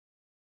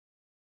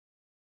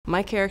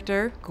my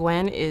character,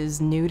 Gwen,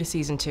 is new to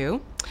season 2,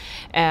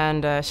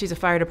 and she's a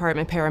fire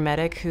department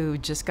paramedic who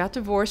just got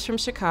divorced from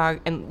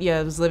Chicago, and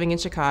was living in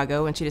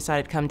Chicago, and she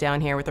decided to come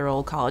down here with her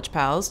old college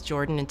pals,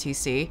 Jordan and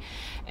TC,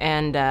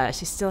 and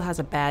she still has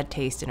a bad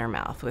taste in her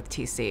mouth with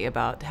TC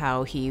about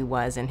how he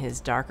was in his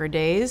darker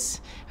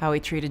days, how he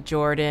treated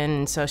Jordan,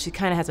 and so she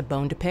kind of has a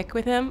bone to pick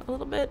with him a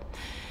little bit,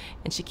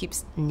 and she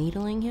keeps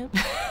needling him.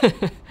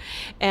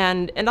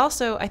 and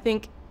also, I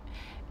think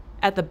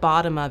at the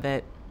bottom of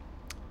it,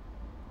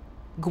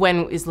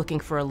 Gwen is looking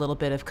for a little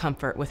bit of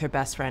comfort with her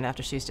best friend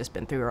after she's just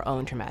been through her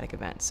own traumatic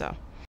event. So,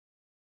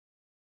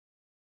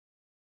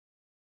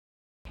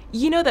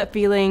 you know that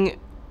feeling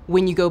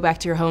when you go back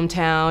to your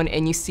hometown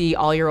and you see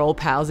all your old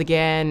pals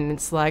again, and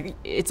it's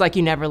like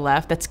you never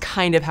left? That's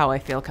kind of how I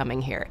feel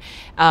coming here.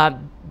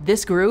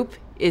 This group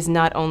is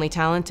not only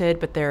talented,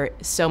 but they're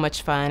so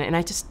much fun, and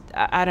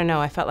I don't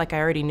know, I felt like I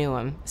already knew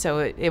them. So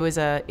it was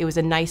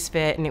a nice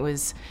fit, and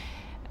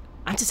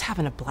I'm just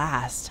having a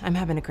blast. I'm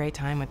having a great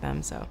time with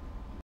them, so.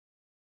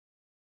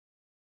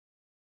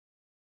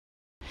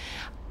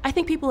 I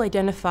think people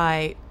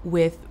identify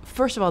with,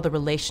 first of all, the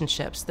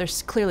relationships. They're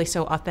clearly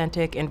so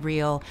authentic and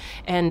real,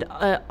 and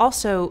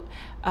also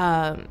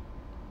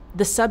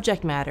the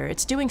subject matter.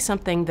 It's doing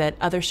something that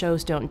other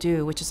shows don't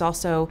do, which is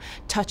also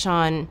touch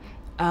on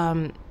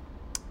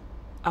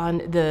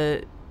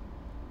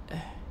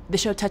the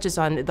show touches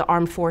on the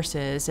armed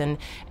forces and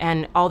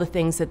all the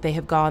things that they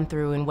have gone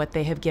through and what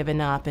they have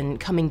given up and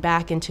coming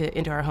back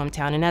into our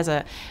hometown. And as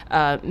a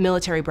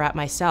military brat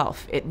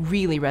myself, it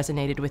really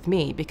resonated with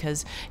me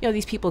because,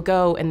 these people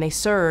go and they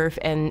serve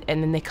and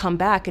then they come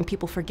back and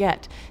people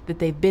forget that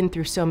they've been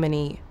through so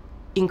many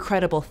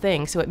incredible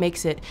things. So it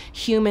makes it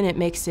human, it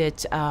makes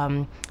it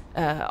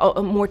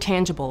more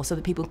tangible so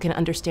that people can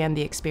understand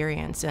the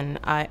experience.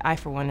 And I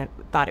for one,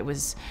 thought it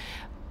was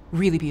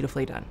really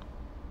beautifully done.